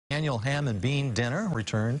annual Ham and Bean Dinner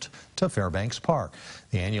returned to Fairbanks Park.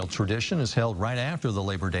 The annual tradition is held right after the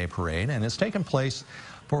Labor Day Parade and has taken place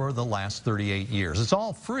for the last 38 years. It's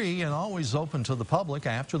all free and always open to the public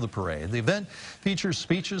after the parade. The event features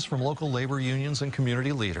speeches from local labor unions and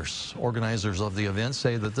community leaders. Organizers of the event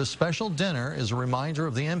say that this special dinner is a reminder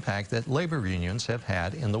of the impact that labor unions have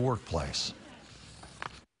had in the workplace.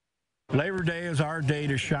 Labor Day is our day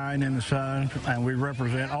to shine in the sun, and we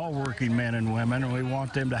represent all working men and women, and we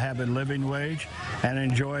want them to have a living wage and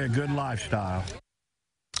enjoy a good lifestyle.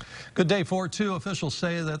 Good Day 4-2 officials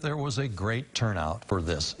say that there was a great turnout for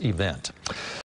this event.